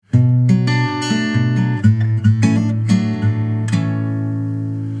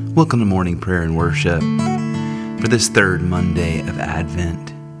Welcome to morning prayer and worship for this third Monday of Advent.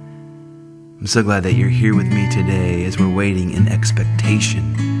 I'm so glad that you're here with me today as we're waiting in expectation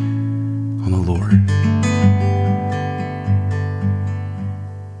on the Lord.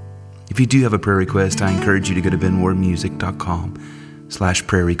 If you do have a prayer request, I encourage you to go to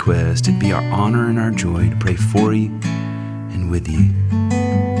benwardmusic.com/prayer request. It'd be our honor and our joy to pray for you and with you.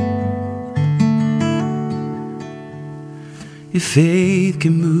 If faith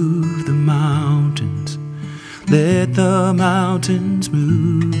can move the mountains, let the mountains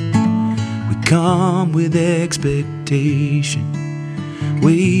move. We come with expectation,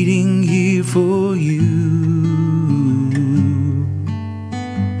 waiting here for you.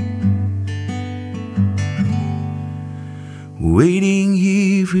 Waiting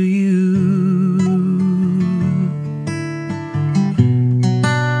here for you.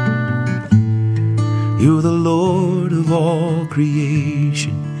 You're the Lord of all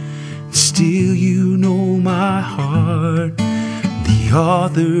creation, still you know my heart, the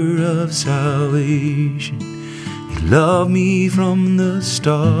author of salvation. You love me from the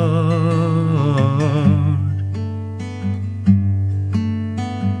start.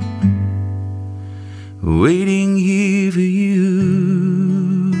 Waiting here for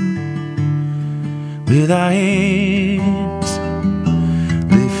you, with our hands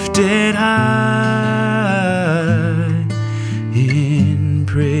lifted high in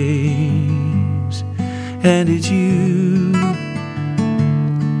praise, and it's you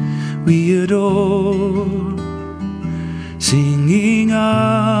we adore, singing hallelujah.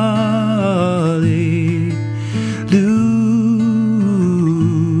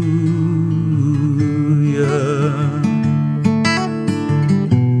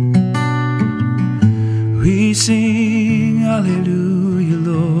 We sing hallelujah,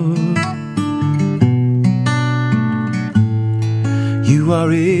 Lord. You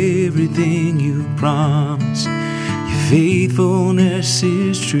are everything you've promised. Your faithfulness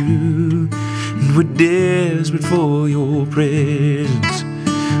is true, and we're desperate for your presence.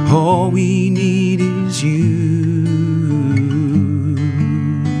 All we need is you.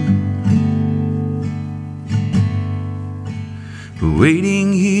 We're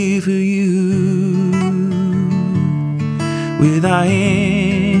waiting here for you, with our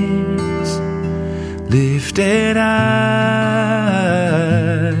hands lifted high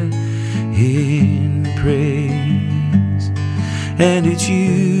in praise, and it's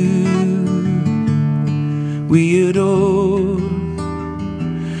you we adore,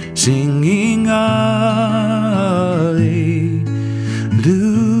 singing hallelujah,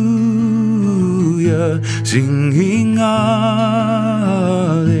 singing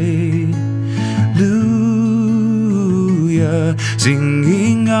hallelujah,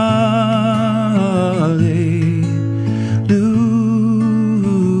 singing hallelujah.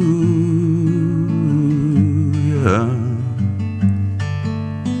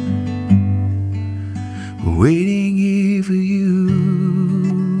 Waiting here for you.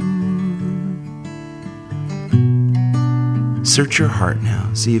 Search your heart now.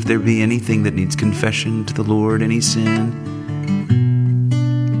 See if there be anything that needs confession to the Lord, any sin.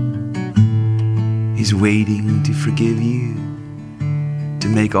 He's waiting to forgive you, to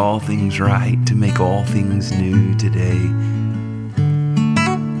make all things right, to make all things new today.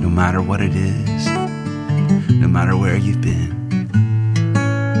 No matter what it is, no matter where you've been.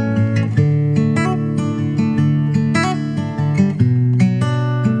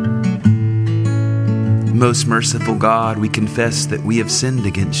 Most merciful God, we confess that we have sinned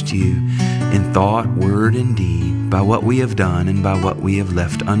against you in thought, word, and deed, by what we have done and by what we have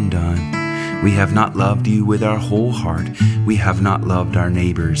left undone. We have not loved you with our whole heart. We have not loved our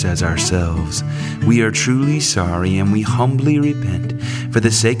neighbors as ourselves. We are truly sorry, and we humbly repent. For the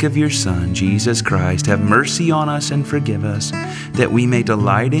sake of your Son, Jesus Christ, have mercy on us and forgive us, that we may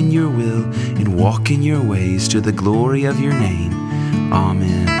delight in your will and walk in your ways to the glory of your name.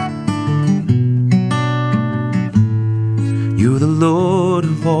 Amen. You're the Lord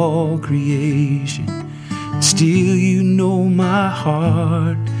of all creation, still you know my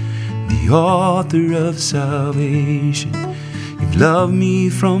heart, the author of salvation. You've loved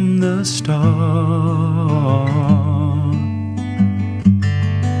me from the start.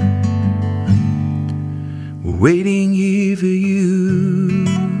 We're waiting here for you,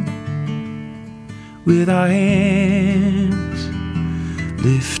 with our hands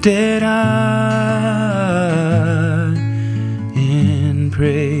lifted high in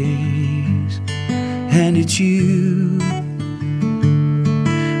praise, and it's you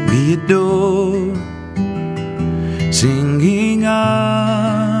we adore, singing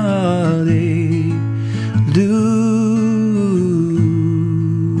hallelujah.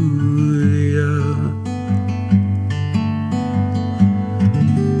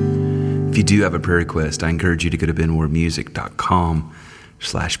 do have a prayer request, I encourage you to go to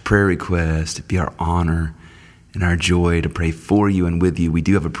benwardmusic.com/prayer request. It'd be our honor and our joy to pray for you and with you. We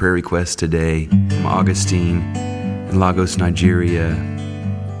do have a prayer request today from Augustine in Lagos, Nigeria.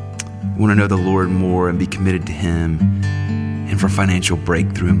 We want to know the Lord more and be committed to Him and for financial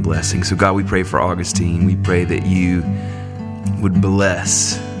breakthrough and blessing. So God, we pray for Augustine. We pray that you would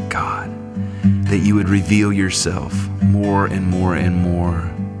bless, God, that you would reveal yourself more and more and more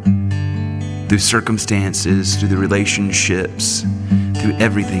through circumstances, through the relationships, through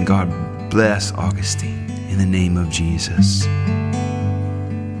everything. God, bless Augustine in the name of Jesus.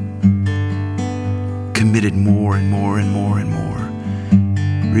 Committed more and more and more and more.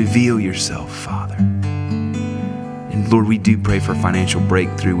 Reveal yourself, Father. And Lord, we do pray for financial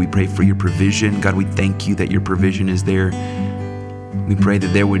breakthrough. We pray for your provision. God, we thank you that your provision is there. We pray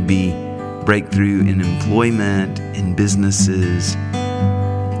that there would be breakthrough in employment, in businesses,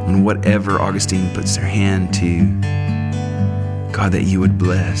 and whatever Augustine puts their hand to. God, that you would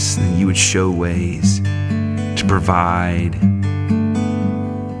bless and you would show ways to provide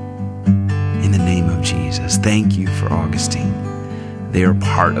in the name of Jesus. Thank you for Augustine. They are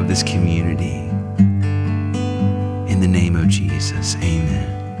part of this community. In the name of Jesus, amen.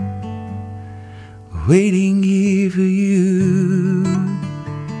 Waiting here for you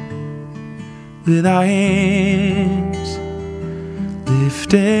with our hands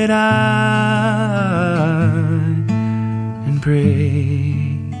lifted high in praise.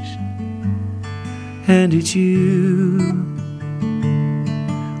 And it's you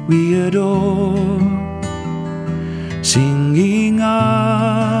we adore, singing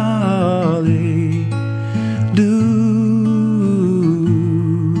hallelujah.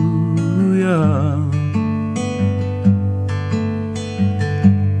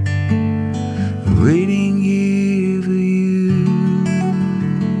 Waiting here for you.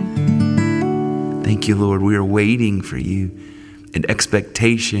 Thank you, Lord. We are waiting for you in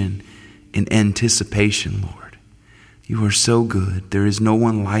expectation, in anticipation, Lord. You are so good. There is no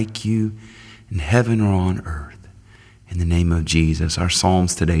one like you in heaven or on earth. In the name of Jesus, our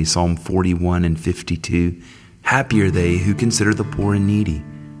Psalms today, Psalm 41 and 52. Happy are they who consider the poor and needy.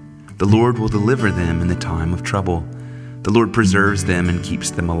 The Lord will deliver them in the time of trouble. The Lord preserves them and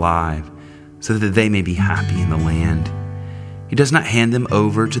keeps them alive, so that they may be happy in the land. He does not hand them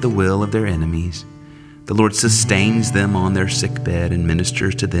over to the will of their enemies. The Lord sustains them on their sick bed and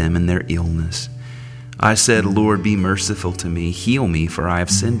ministers to them in their illness. I said, Lord, be merciful to me. Heal me, for I have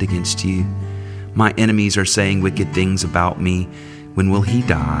sinned against you. My enemies are saying wicked things about me. When will he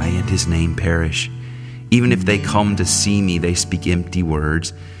die and his name perish? Even if they come to see me, they speak empty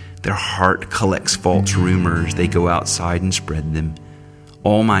words. Their heart collects false rumors. They go outside and spread them.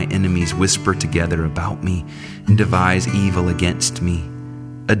 All my enemies whisper together about me and devise evil against me.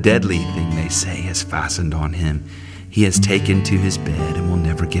 A deadly thing, they say, has fastened on him. He has taken to his bed and will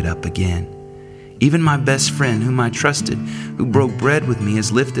never get up again. Even my best friend, whom I trusted, who broke bread with me,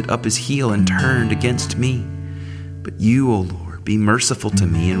 has lifted up his heel and turned against me. But you, O Lord, be merciful to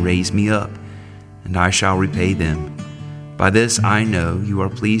me and raise me up, and I shall repay them. By this I know you are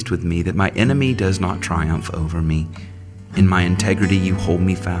pleased with me, that my enemy does not triumph over me. In my integrity you hold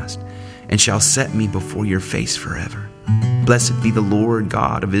me fast, and shall set me before your face forever. Blessed be the Lord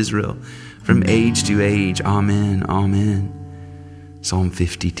God of Israel, from age to age. Amen, amen. Psalm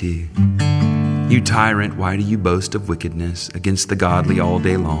 52. You tyrant, why do you boast of wickedness against the godly all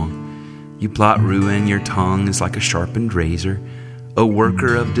day long? You plot ruin, your tongue is like a sharpened razor, a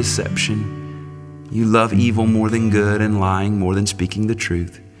worker of deception. You love evil more than good and lying more than speaking the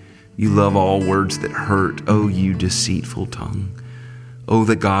truth. You love all words that hurt, O you deceitful tongue. Oh,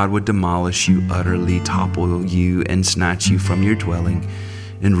 that God would demolish you utterly, topple you and snatch you from your dwelling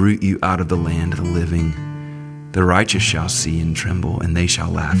and root you out of the land of the living. The righteous shall see and tremble, and they shall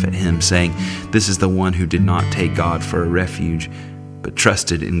laugh at him, saying, This is the one who did not take God for a refuge, but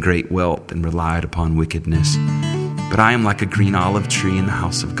trusted in great wealth and relied upon wickedness. But I am like a green olive tree in the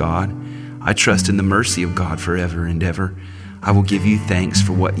house of God. I trust in the mercy of God forever and ever. I will give you thanks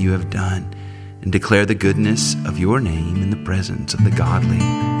for what you have done, and declare the goodness of your name in the presence of the godly.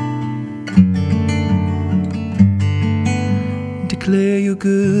 Declare your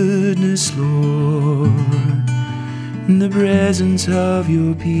goodness, Lord, in the presence of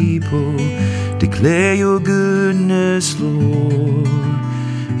your people. Declare your goodness, Lord,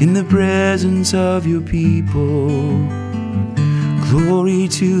 in the presence of your people. Glory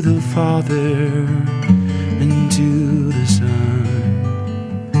to the Father, and to the Son,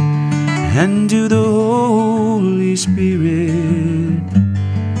 and to the Holy Spirit,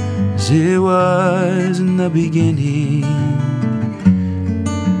 as it was in the beginning,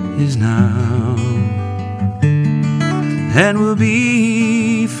 is now, and will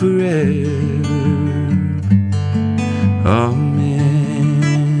be forever. Amen.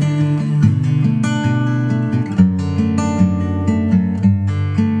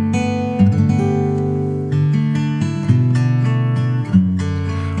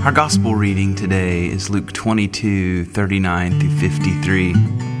 Our gospel reading today is Luke 22:39 through 53.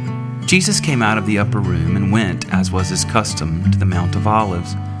 Jesus came out of the upper room and went, as was his custom, to the Mount of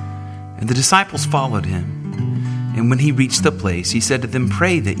Olives, and the disciples followed him. And when he reached the place, he said to them,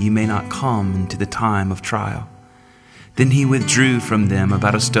 "Pray that you may not come into the time of trial." Then he withdrew from them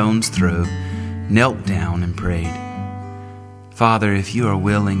about a stone's throw, knelt down and prayed, "Father, if you are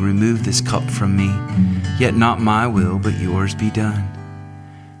willing, remove this cup from me, yet not my will, but yours be done."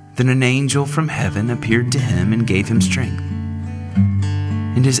 Then an angel from heaven appeared to him and gave him strength.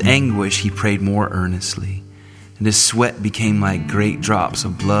 In his anguish he prayed more earnestly, and his sweat became like great drops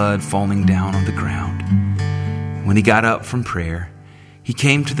of blood falling down on the ground. When he got up from prayer, he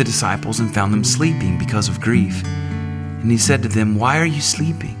came to the disciples and found them sleeping because of grief. And he said to them, "Why are you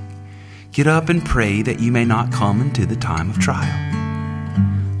sleeping? Get up and pray that you may not come into the time of trial."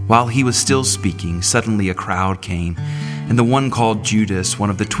 While he was still speaking, suddenly a crowd came, and the one called Judas, one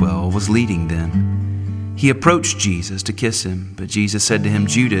of the 12, was leading them. He approached Jesus to kiss him, but Jesus said to him,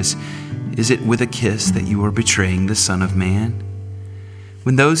 "Judas, is it with a kiss that you are betraying the Son of Man?"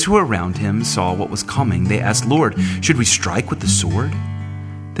 When those who were around him saw what was coming, they asked, "Lord, should we strike with the sword?"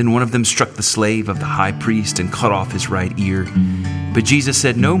 Then one of them struck the slave of the high priest and cut off his right ear. But Jesus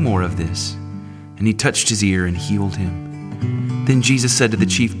said, "No more of this." And he touched his ear and healed him. Then Jesus said to the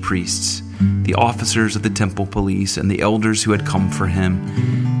chief priests, the officers of the temple police, and the elders who had come for him,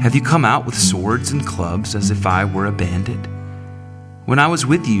 "Have you come out with swords and clubs as if I were a bandit? When I was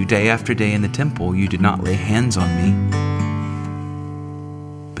with you day after day in the temple, you did not lay hands on me.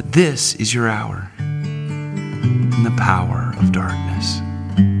 But this is your hour and the power of darkness."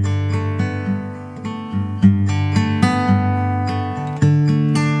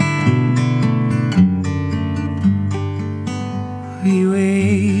 We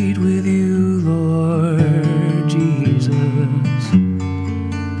wait with you, Lord Jesus.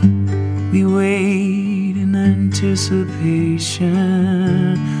 We wait in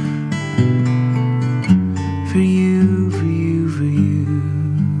anticipation for you, for you, for you.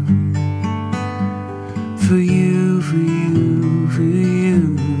 For you, for you, for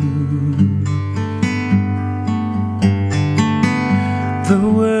you. The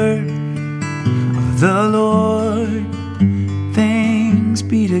word of the Lord, thanks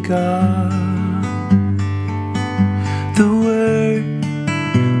be to God. The word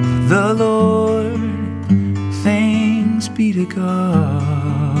of the Lord, thanks be to God.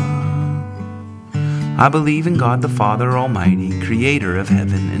 I believe in God the Father Almighty, creator of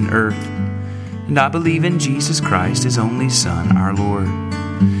heaven and earth. And I believe in Jesus Christ, his only Son, our Lord.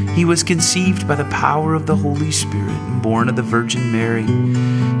 He was conceived by the power of the Holy Spirit and born of the Virgin Mary.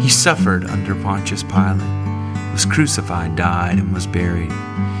 He suffered under Pontius Pilate, was crucified, died, and was buried.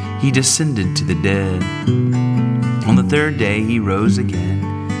 He descended to the dead. On the third day he rose again.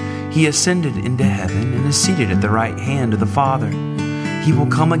 He ascended into heaven and is seated at the right hand of the Father. He will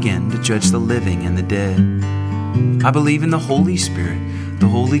come again to judge the living and the dead. I believe in the Holy Spirit, the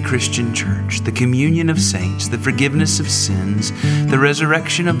Holy Christian Church, the communion of saints, the forgiveness of sins, the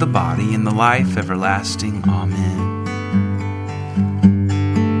resurrection of the body, and the life everlasting. Amen.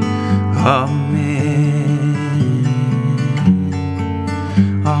 Amen.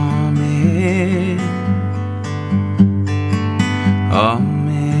 Amen. Amen.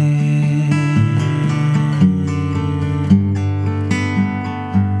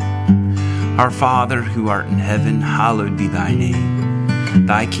 Our Father, who art in heaven, hallowed be thy name.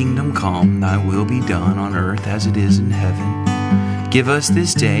 Thy kingdom come, thy will be done on earth as it is in heaven. Give us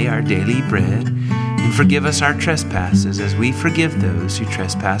this day our daily bread, and forgive us our trespasses as we forgive those who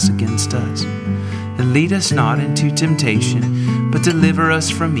trespass against us. And lead us not into temptation, but deliver us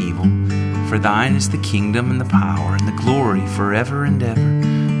from evil. For thine is the kingdom and the power and the glory forever and ever.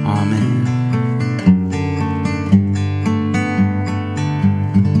 Amen.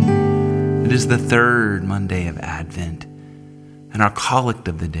 It is the third Monday of Advent, and our collect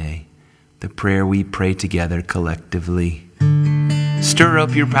of the day, the prayer we pray together collectively. Stir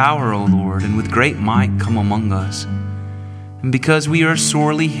up your power, O Lord, and with great might come among us. And because we are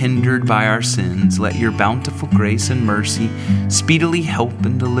sorely hindered by our sins, let your bountiful grace and mercy speedily help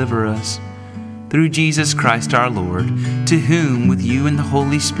and deliver us. Through Jesus Christ our Lord, to whom, with you and the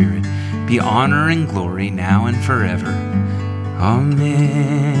Holy Spirit, be honor and glory now and forever.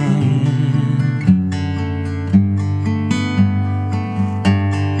 Amen.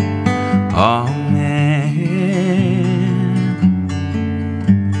 Amen.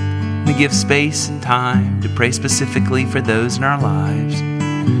 We give space and time to pray specifically for those in our lives.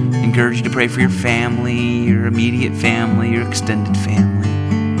 I encourage you to pray for your family, your immediate family, your extended family,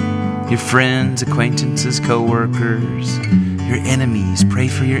 your friends, acquaintances, co-workers, your enemies. Pray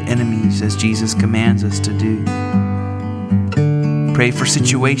for your enemies as Jesus commands us to do. Pray for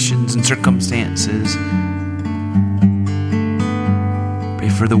situations and circumstances. Pray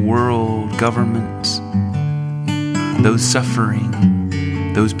for the world, governments, those suffering,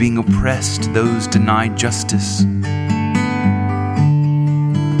 those being oppressed, those denied justice.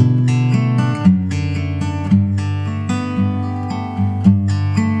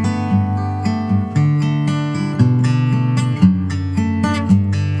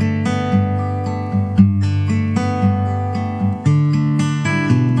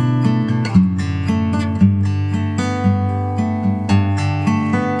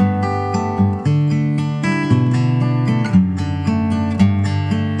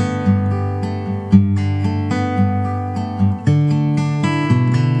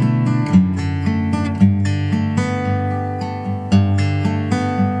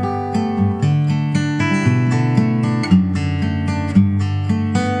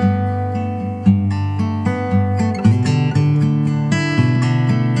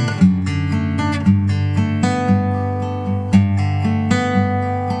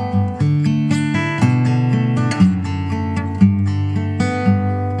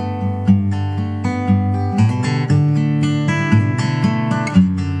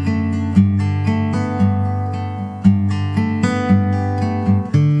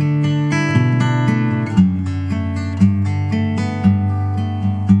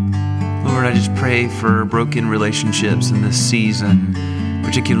 Pray for broken relationships in this season,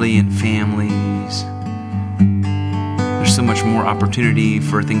 particularly in families. There's so much more opportunity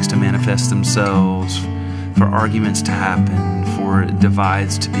for things to manifest themselves, for arguments to happen, for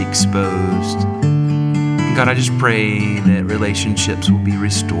divides to be exposed. And God, I just pray that relationships will be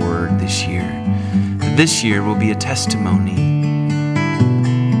restored this year. That this year will be a testimony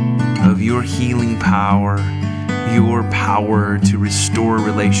of your healing power, your power to restore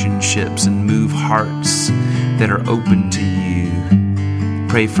relationships and move hearts that are open to you.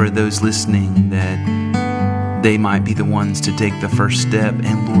 Pray for those listening that they might be the ones to take the first step,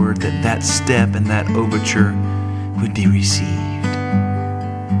 and Lord, that step and that overture would be received.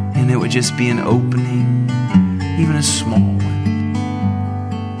 And it would just be an opening, even a small one.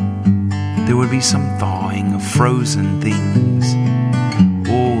 There would be some thawing of frozen things.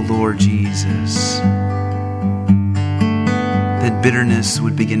 Oh, Lord Jesus. That bitterness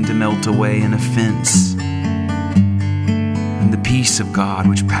would begin to melt away, and offense. And the peace of God,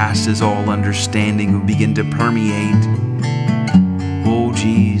 which passes all understanding, would begin to permeate. Oh,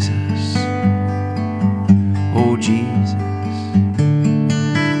 Jesus. Oh, Jesus.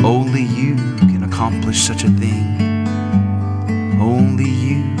 Only you can accomplish such a thing. Only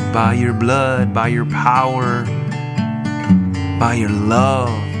you, by your blood, by your power, by your love,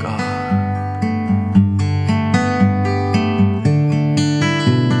 God.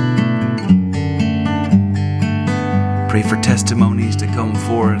 Pray for testimonies to come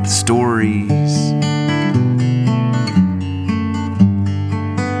forth, stories.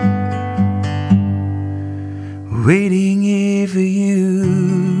 Waiting here for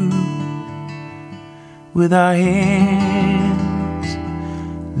you, with our hands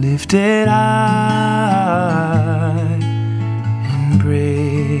lifted high in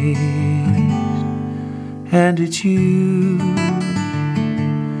praise. And it's you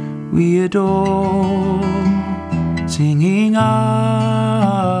we adore, singing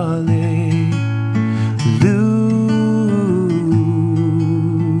hallelujah.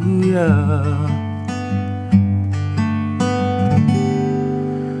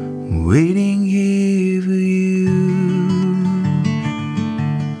 Waiting here for you.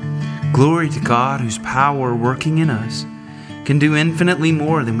 Glory to God, whose power working in us can do infinitely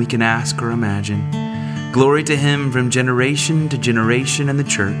more than we can ask or imagine. Glory to Him from generation to generation in the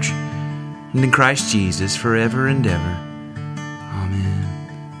church, and in Christ Jesus forever and ever. Amen.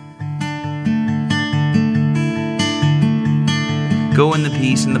 Go in the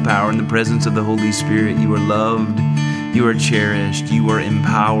peace and the power and the presence of the Holy Spirit. You are loved. You are cherished. You are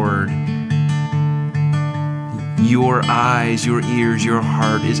empowered. Your eyes, your ears, your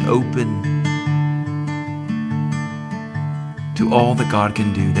heart is open to all that God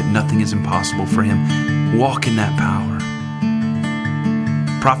can do, that nothing is impossible for Him. Walk in that power.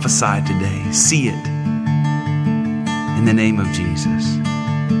 Prophesy today. See it. In the name of Jesus.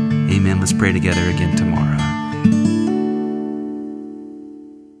 Amen. Let's pray together again tomorrow.